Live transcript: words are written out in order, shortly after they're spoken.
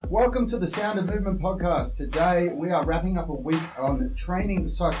Welcome to the Sound of Movement podcast. Today we are wrapping up a week on training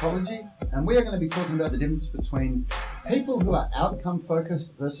psychology, and we are going to be talking about the difference between people who are outcome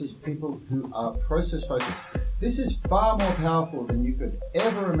focused versus people who are process focused. This is far more powerful than you could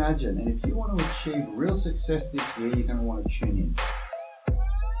ever imagine, and if you want to achieve real success this year, you're going to want to tune in.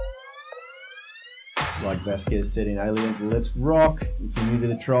 Like Vasquez said in Aliens, let's rock. If you're new to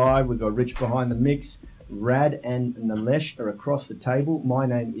the tribe, we've got Rich behind the mix. Rad and Nilesh are across the table. My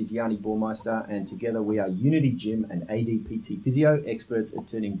name is Yanni Bormeister, and together we are Unity Gym and ADPT Physio, experts at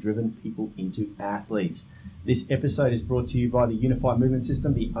turning driven people into athletes. This episode is brought to you by the Unified Movement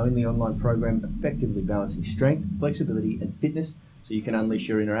System, the only online program effectively balancing strength, flexibility, and fitness so you can unleash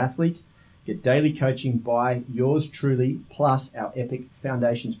your inner athlete. Get daily coaching by yours truly, plus our epic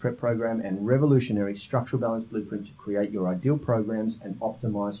Foundations Prep program and revolutionary Structural Balance Blueprint to create your ideal programs and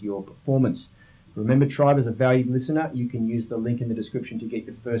optimize your performance. Remember, Tribe, as a valued listener, you can use the link in the description to get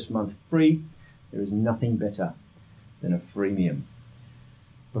your first month free. There is nothing better than a freemium.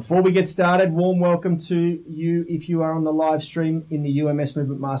 Before we get started, warm welcome to you if you are on the live stream in the UMS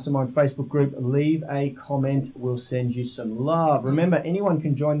Movement Mastermind Facebook group. Leave a comment. We'll send you some love. Remember, anyone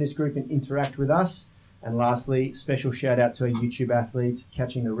can join this group and interact with us. And lastly, special shout out to our YouTube athletes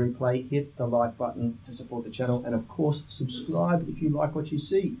catching the replay. Hit the like button to support the channel. And of course, subscribe if you like what you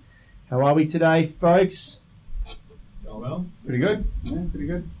see. How are we today, folks? Going well. Pretty good. Yeah, pretty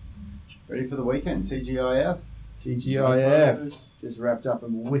good. Ready for the weekend. TGIF. Just wrapped up a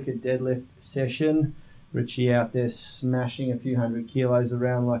wicked deadlift session. Richie out there smashing a few hundred kilos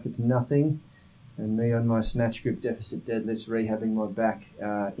around like it's nothing. And me on my snatch grip deficit deadlifts, rehabbing my back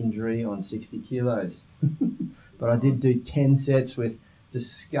injury on 60 kilos. But I did do 10 sets with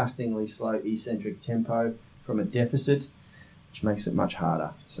disgustingly slow eccentric tempo from a deficit, which makes it much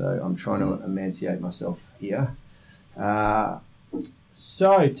harder. So I'm trying to emancipate myself here.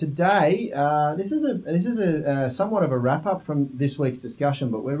 So today, this is a somewhat of a wrap up from this week's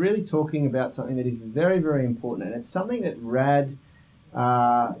discussion, but we're really talking about something that is very, very important, and it's something that Rad,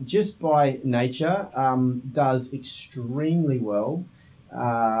 just by nature, does extremely well.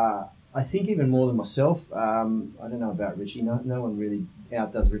 I think even more than myself. I don't know about Richie. No one really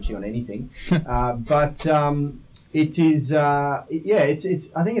outdoes Richie on anything, but. It is,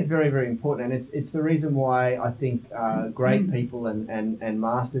 it's. I think it's very, very important, and it's the reason why I think great people and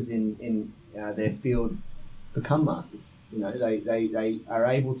masters in their field become masters. You know, they are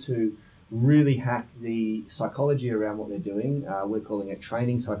able to really hack the psychology around what they're doing. We're calling it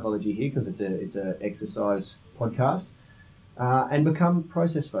training psychology here because it's a exercise podcast, and become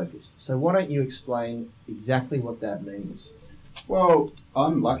process focused. So why don't you explain exactly what that means? Well,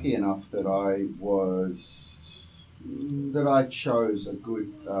 I'm lucky enough that I chose a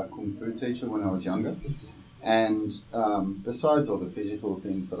good Kung Fu teacher when I was younger. And besides all the physical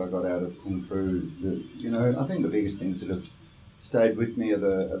things that I got out of Kung Fu, I think the biggest things that have stayed with me are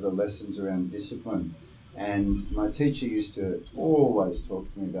the lessons around discipline. And my teacher used to always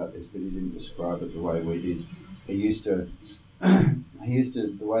talk to me about this, but he didn't describe it the way we did. The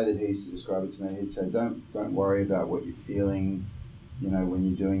way that he used to describe it to me, he'd say, don't worry about what you're feeling. You know, when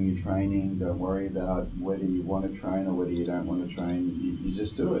you're doing your training, don't worry about whether you want to train or whether you don't want to train. You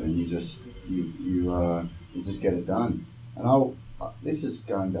just do it, and you just get it done. And this is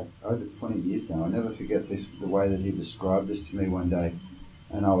going back over 20 years now. I never forget the way that he described this to me one day.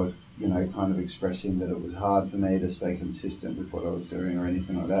 And I was, kind of expressing that it was hard for me to stay consistent with what I was doing or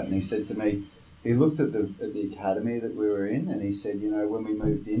anything like that. And he said to me, he looked at the academy that we were in, and he said, when we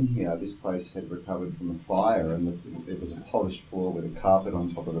moved in here, this place had recovered from a fire, and it was a polished floor with a carpet on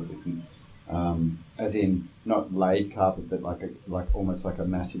top of it, as in not laid carpet, but like almost like a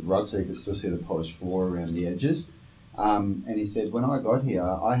massive rug, so you could still see the polished floor around the edges. And he said, when I got here,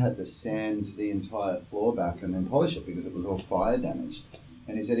 I had to sand the entire floor back and then polish it because it was all fire damaged.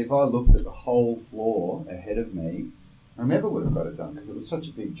 And he said, if I looked at the whole floor ahead of me, I never would have got it done because it was such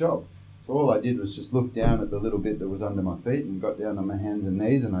a big job. So all I did was just look down at the little bit that was under my feet and got down on my hands and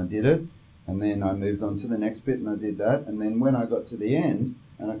knees and I did it. And then I moved on to the next bit and I did that. And then when I got to the end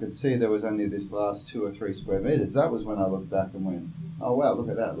and I could see there was only this last 2 or 3 square meters, that was when I looked back and went, oh wow, look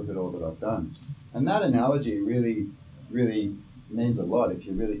at that, look at all that I've done. And that analogy really, really means a lot if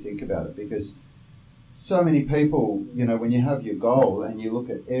you really think about it, because so many people, when you have your goal and you look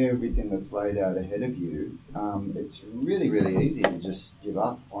at everything that's laid out ahead of you, it's really, really easy to just give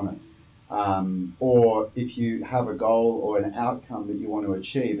up on it. Or if you have a goal or an outcome that you want to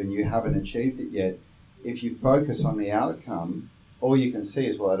achieve and you haven't achieved it yet, if you focus on the outcome, all you can see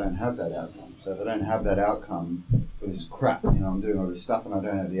is, well, I don't have that outcome. So if I don't have that outcome, this is crap. I'm doing all this stuff and I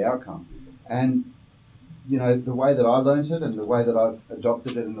don't have the outcome. And the way that I learnt it and the way that I've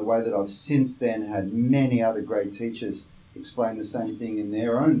adopted it and the way that I've since then had many other great teachers explain the same thing in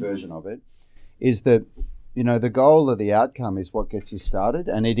their own version of it, is that, the goal or the outcome is what gets you started,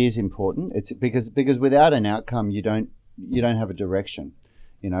 and it is important. It's because without an outcome, you don't have a direction.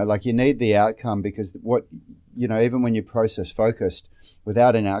 Like you need the outcome because even when you're process focused,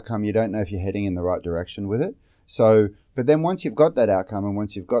 without an outcome, you don't know if you're heading in the right direction with it. So, but then once you've got that outcome and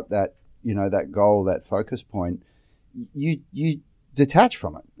once you've got that, that goal, that focus point, you detach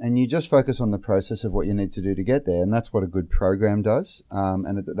from it and you just focus on the process of what you need to do to get there. And that's what a good program does.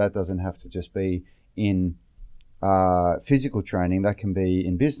 And that doesn't have to just be in physical training. That can be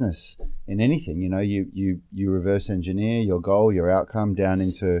in business, in anything. You reverse engineer your goal, your outcome down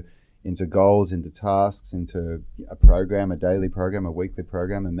into goals, into tasks, into a program, a daily program, a weekly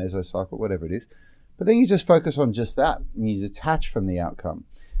program, a mesocycle, whatever it is. But then you just focus on just that and you detach from the outcome.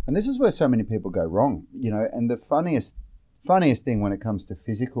 And this is where so many people go wrong, and the funniest thing when it comes to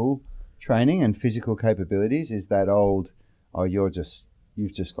physical training and physical capabilities is that old, you've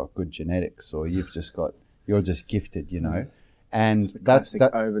just got good genetics, or you're just gifted, And that's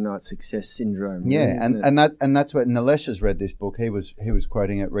that overnight success syndrome. Yeah, and that's where Nilesh has read this book. He was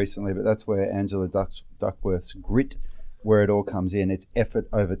quoting it recently, but that's where Angela Duckworth's grit, where it all comes in. It's effort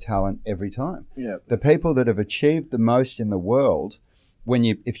over talent every time. Yeah. The people that have achieved the most in the world,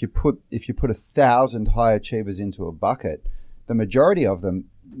 if you put 1,000 high achievers into a bucket, the majority of them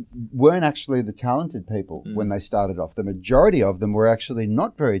weren't actually the talented people when they started off. The majority of them were actually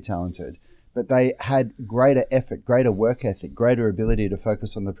not very talented, but they had greater effort, greater work ethic, greater ability to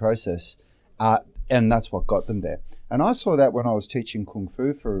focus on the process, and that's what got them there. And I saw that when I was teaching Kung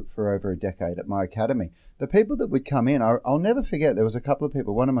Fu for over a decade at my academy. The people that would come in, I'll never forget, there was a couple of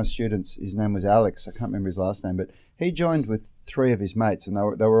people. One of my students, his name was Alex, I can't remember his last name, but he joined with 3 of his mates, and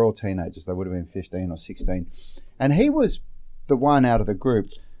they were all teenagers. They would have been 15 or 16. And he was the one out of the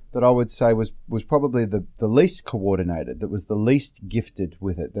group that I would say was probably the least coordinated, that was the least gifted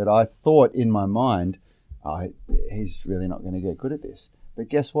with it, that I thought in my mind, he's really not going to get good at this. But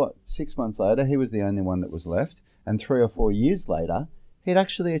guess what? 6 months later, he was the only one that was left. And 3 or 4 years later, he'd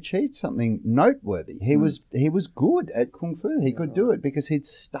actually achieved something noteworthy. He was good at Kung Fu. He could do it because he'd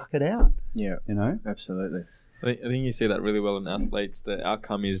stuck it out. Yeah, absolutely. I think you see that really well in athletes. The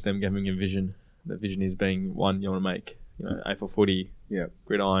outcome is them having a vision. The vision is being one you want to make, AFL footy,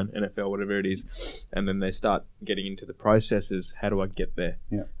 gridiron, NFL, whatever it is, and then they start getting into the processes. How do I get there?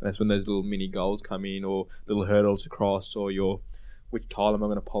 Yeah, and that's when those little mini goals come in, or little hurdles to cross, or which tile am I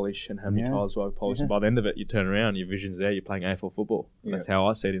going to polish and how many tiles do I polish? And by the end of it, you turn around, your vision's there, you're playing AFL football. That's how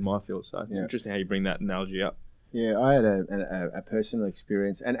I see it in my field. So it's interesting how you bring that analogy up. Yeah, I had a personal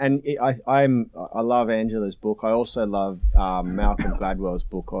experience, and I love Angela's book. I also love Malcolm Gladwell's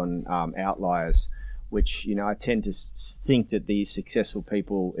book on outliers, which I tend to think that these successful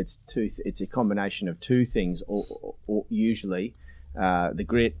people, it's a combination of 2 things, or usually. The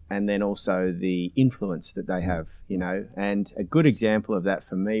grit, and then also the influence that they have, And a good example of that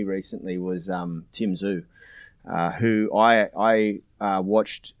for me recently was Tim Tszyu, who I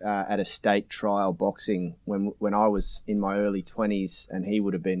watched at a state trial boxing when I was in my early 20s, and he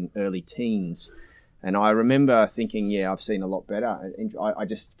would have been early teens. And I remember thinking, I've seen a lot better. I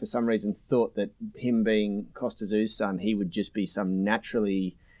just, for some reason, thought that him being Costa Tszyu's son, he would just be some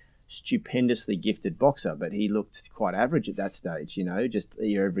naturally stupendously gifted boxer, but he looked quite average at that stage, just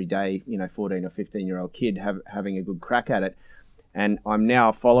your everyday, 14 or 15-year-old kid having a good crack at it. And I'm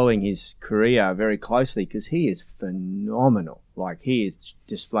now following his career very closely because he is phenomenal. Like, he is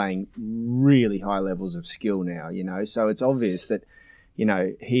displaying really high levels of skill now, so it's obvious that,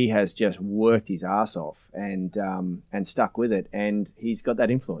 he has just worked his ass off and stuck with it, and he's got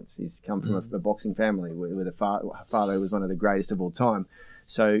that influence. He's come from a boxing family with a father who was one of the greatest of all time.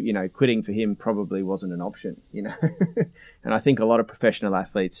 So, quitting for him probably wasn't an option, And I think a lot of professional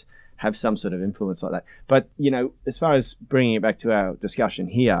athletes have some sort of influence like that. But, as far as bringing it back to our discussion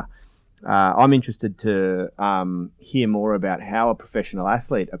here, I'm interested to hear more about how a professional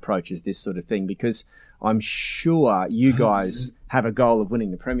athlete approaches this sort of thing, because I'm sure you guys have a goal of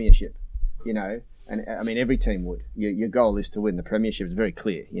winning the premiership, and I mean every team would. Your goal is to win the premiership. It's very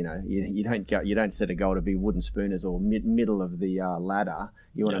clear, You don't set a goal to be wooden spooners or middle of the ladder.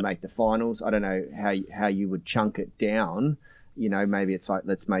 You want to make the finals. I don't know how you would chunk it down. Maybe it's like,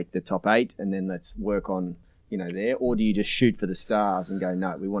 let's make the top 8 and then let's work on there, or do you just shoot for the stars and go,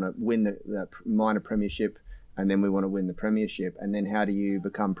 no, we want to win the minor premiership, and then we want to win the premiership, and then how do you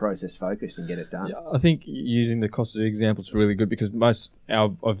become process focused and get it done? Yeah, I think using the Costa Tszyu's example is really good, because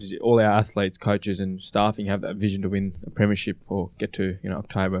obviously all our athletes, coaches and staffing have that vision to win a premiership or get to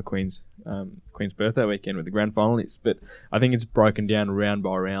October Queen's Queen's birthday weekend with the grand finalists. But I think it's broken down round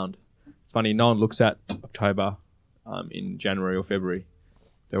by round. It's funny, no one looks at October in January or February.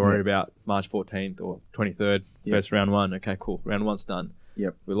 They're worried about March 14th or 23rd, first round one. Okay, cool. Round one's done.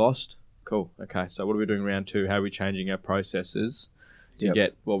 Yep. We lost. Cool. Okay, so what are we doing round two? How are we changing our processes to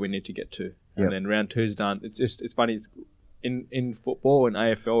get what we need to get to? And then round two's done. It's funny. In football and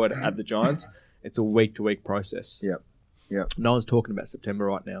AFL at the Giants, it's a week-to-week process. Yep. No one's talking about September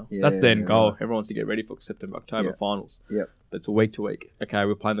right now. That's the end goal. Everyone wants to get ready for September, October finals. But it's a week-to-week. Okay,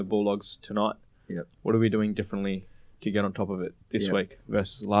 we're playing the Bulldogs tonight. What are we doing differently to get on top of it this week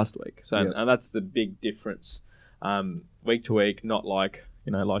versus last week? So and that's the big difference. Week to week, not like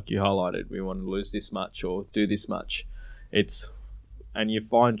like you highlighted, we want to lose this much or do this much. And you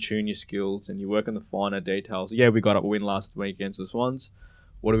fine-tune your skills and you work on the finer details. Yeah, we got a win last week against the Swans.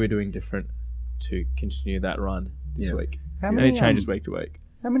 What are we doing different to continue that run this week? How many changes week to week?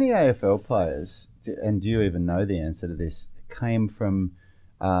 How many AFL players, and do you even know the answer to this, came from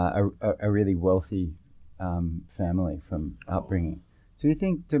a really wealthy family, from upbringing? Do you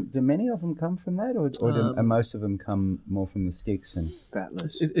think, do many of them come from that, or do most of them come more from the sticks and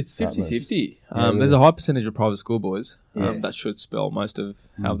battlers? It's 50-50. There's a high percentage of private school boys that should spell most of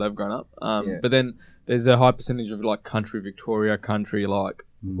how they've grown up. But then there's a high percentage of like country Victoria, country like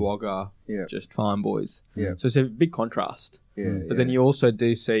Wagga, just farm boys. So it's a big contrast. But then you also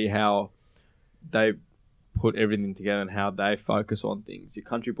do see how they put everything together and how they focus on things. Your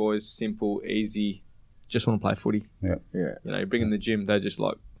country boys, simple, easy, just want to play footy. You bring in the gym, they just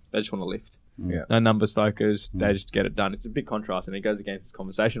want to lift. No numbers focused, they just get it done. It's a big contrast, and it goes against this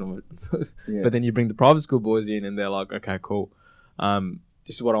conversation. But then you bring the private school boys in, and they're like, okay, cool.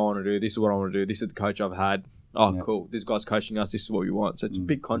 This is what I want to do. This is what I want to do. This is the coach I've had. Oh, cool. This guy's coaching us. This is what we want. So it's a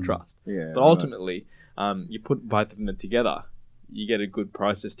big contrast. But ultimately, you put both of them together, you get a good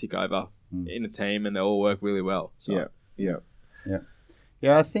process tick over in a team, and they all work really well. So. Yeah.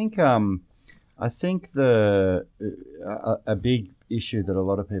 I think a big issue that a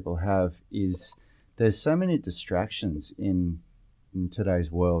lot of people have is there's so many distractions in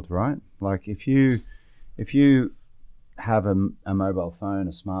today's world, right? Like if you have a mobile phone,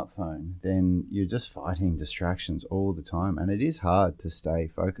 a smartphone, then you're just fighting distractions all the time, and it is hard to stay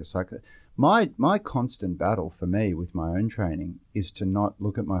focused. Like my constant battle for me with my own training is to not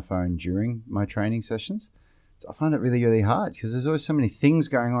look at my phone during my training sessions. I find it really, really hard because there's always so many things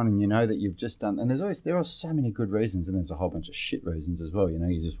going on, and that you've just done, and there are so many good reasons, and there's a whole bunch of shit reasons as well.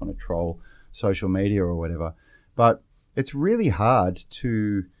 You just want to troll social media or whatever, but it's really hard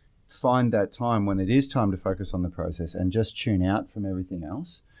to find that time when it is time to focus on the process and just tune out from everything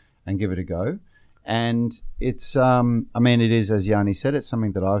else and give it a go. And it's, it is, as Yanni said, it's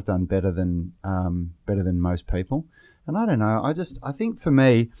something that I've done better than most people. And I don't know, I think for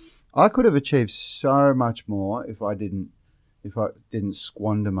me, I could have achieved so much more if I didn't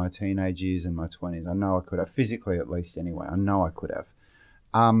squander my teenage years and my 20s. I know I could have, physically at least anyway. I know I could have.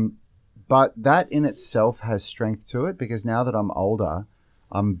 But that in itself has strength to it, because now that I'm older,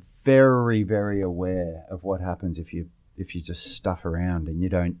 I'm very, very aware of what happens if you just stuff around and you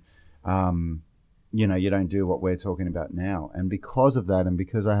don't do what we're talking about now. And because of that, and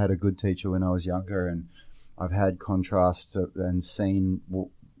because I had a good teacher when I was younger, and I've had contrasts and seen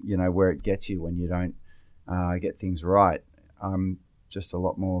where it gets you when you don't get things right. I'm just a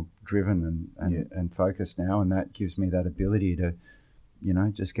lot more driven and focused now, and that gives me that ability to,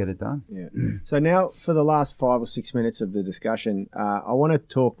 just get it done. Yeah. So now for the last 5 or 6 minutes of the discussion, I want to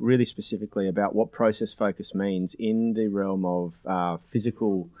talk really specifically about what process focus means in the realm of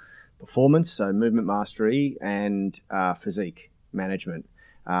physical performance, so movement mastery, and physique management.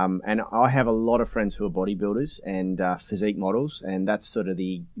 And I have a lot of friends who are bodybuilders and physique models, and that's sort of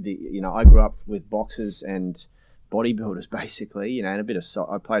I grew up with boxers and bodybuilders basically, and I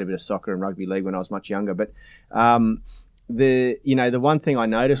played a bit of soccer and rugby league when I was much younger. But the one thing I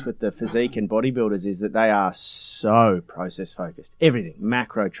noticed with the physique and bodybuilders is that they are so process focused. Everything,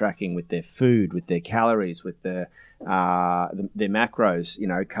 macro tracking with their food, with their calories, with their macros,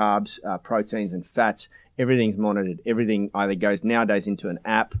 carbs, proteins, and fats. Everything's monitored. Everything either goes nowadays into an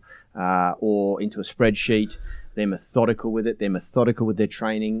app or into a spreadsheet. They're methodical with it. They're methodical with their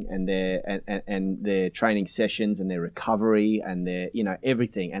training and their training sessions and their recovery and their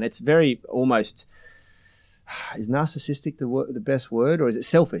everything. And it's very almost. Is narcissistic the best word, or is it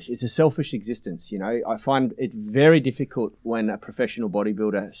selfish? It's a selfish existence. I find it very difficult when a professional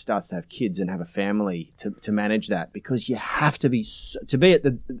bodybuilder starts to have kids and have a family to manage that, because you have to be at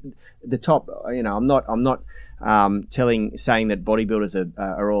the top. I'm not saying that bodybuilders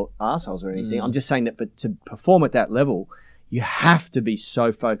are all assholes or anything. I'm just saying that, but to perform at that level, you have to be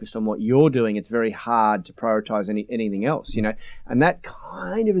so focused on what you're doing. It's very hard to prioritize anything else, you know. And that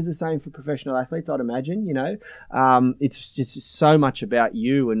kind of is the same for professional athletes, I'd imagine, you know. It's just so much about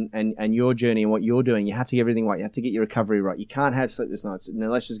you and your journey and what you're doing. You have to get everything right. You have to get your recovery right. You can't have sleepless nights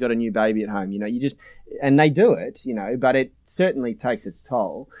unless she's got a new baby at home, you know. And they do it, you know, but it certainly takes its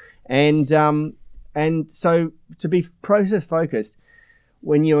toll. And so to be process focused,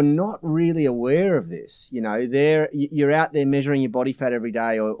 when you're not really aware of this, you know, you're out there measuring your body fat every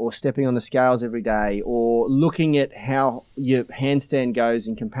day or stepping on the scales every day or looking at how your handstand goes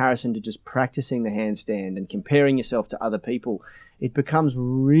in comparison to just practicing the handstand and comparing yourself to other people, it becomes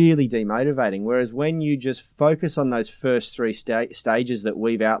really demotivating. Whereas when you just focus on those first three stages that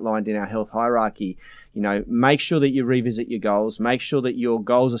we've outlined in our health hierarchy, you know, make sure that you revisit your goals, make sure that your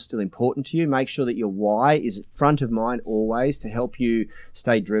goals are still important to you, make sure that your why is front of mind always to help you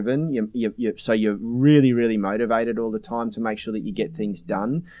stay driven. So you're really, really motivated all the time to make sure that you get things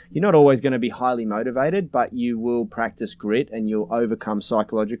done. You're not always going to be highly motivated, but you will practice grit and you'll overcome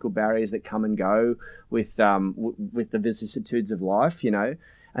psychological barriers that come and go with the vicissitudes of life, you know.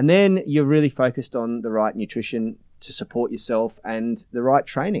 And then you're really focused on the right nutrition to support yourself and the right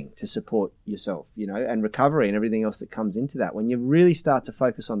training to support yourself, you know, and recovery and everything else that comes into that. When you really start to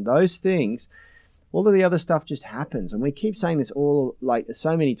focus on those things, all of the other stuff just happens. And we keep saying this all, like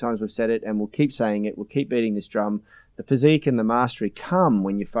so many times we've said it, and we'll keep saying it, we'll keep beating this drum. The physique and the mastery come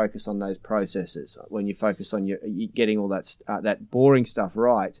when you focus on those processes, when you focus on you getting all that boring stuff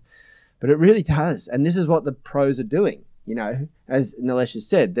right. But it really does. And this is what the pros are doing. You know, as Nilesh has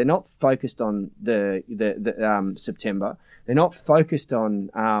said, they're not focused on the September. They're not focused on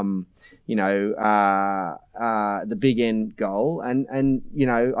the big end goal. And you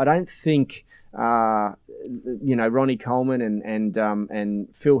know, I don't think Ronnie Coleman and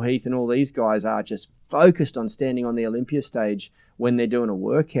Phil Heath and all these guys are just focused on standing on the Olympia stage when they're doing a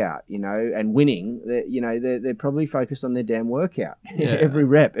workout, you know, and winning. They're probably focused on their damn workout. Yeah. Every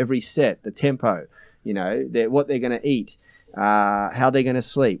rep, every set, the tempo. You know, what they're going to eat, how they're going to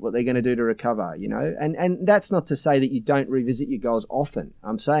sleep, what they're going to do to recover, you know. And that's not to say that you don't revisit your goals often.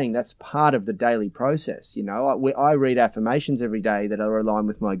 I'm saying that's part of the daily process, you know. I read affirmations every day that are aligned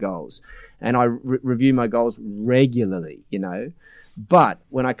with my goals. And I review my goals regularly, you know. But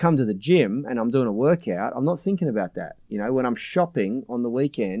when I come to the gym and I'm doing a workout, I'm not thinking about that. You know, when I'm shopping on the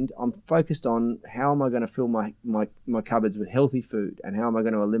weekend, I'm focused on how am I going to fill my cupboards with healthy food and how am I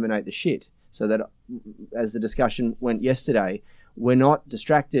going to eliminate the shit. So that, as the discussion went yesterday, we're not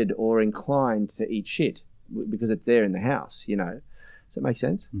distracted or inclined to eat shit because it's there in the house, you know. Does that make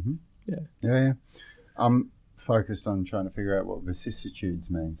sense? Mm-hmm. Yeah. I'm focused on trying to figure out what vicissitudes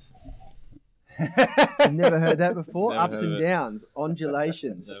means. I've never heard that before. Ups and downs,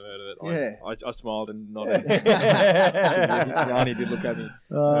 undulations. Never heard of it. Yeah. I smiled and nodded. Yanni did look at me.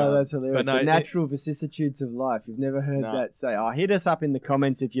 Oh, that's hilarious. No, the natural vicissitudes of life. You've never heard that say. Oh, hit us up in the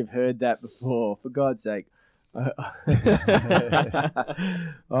comments if you've heard that before. For God's sake. I'm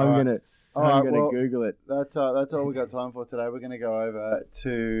gonna Google it. That's all we got time for today. We're going to go over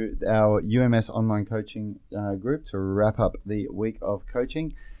to our UMS online coaching group to wrap up the week of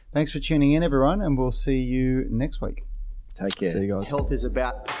coaching. Thanks for tuning in, everyone, and we'll see you next week. Take care. See you guys. Health is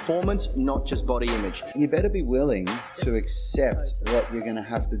about performance, not just body image. You better be willing to accept what you're going to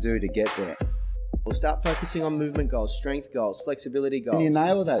have to do to get there. We'll start focusing on movement goals, strength goals, flexibility goals. When you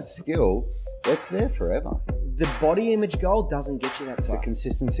nail that skill, it's there forever. The body image goal doesn't get you that far. It's the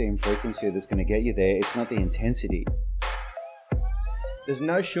consistency and frequency that's going to get you there. It's not the intensity. There's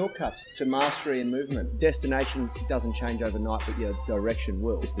no shortcuts to mastery and movement. Destination doesn't change overnight, but your direction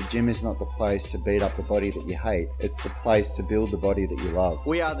will. The gym is not the place to beat up the body that you hate. It's the place to build the body that you love.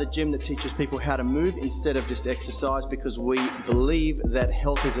 We are the gym that teaches people how to move instead of just exercise because we believe that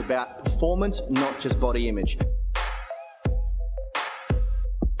health is about performance, not just body image.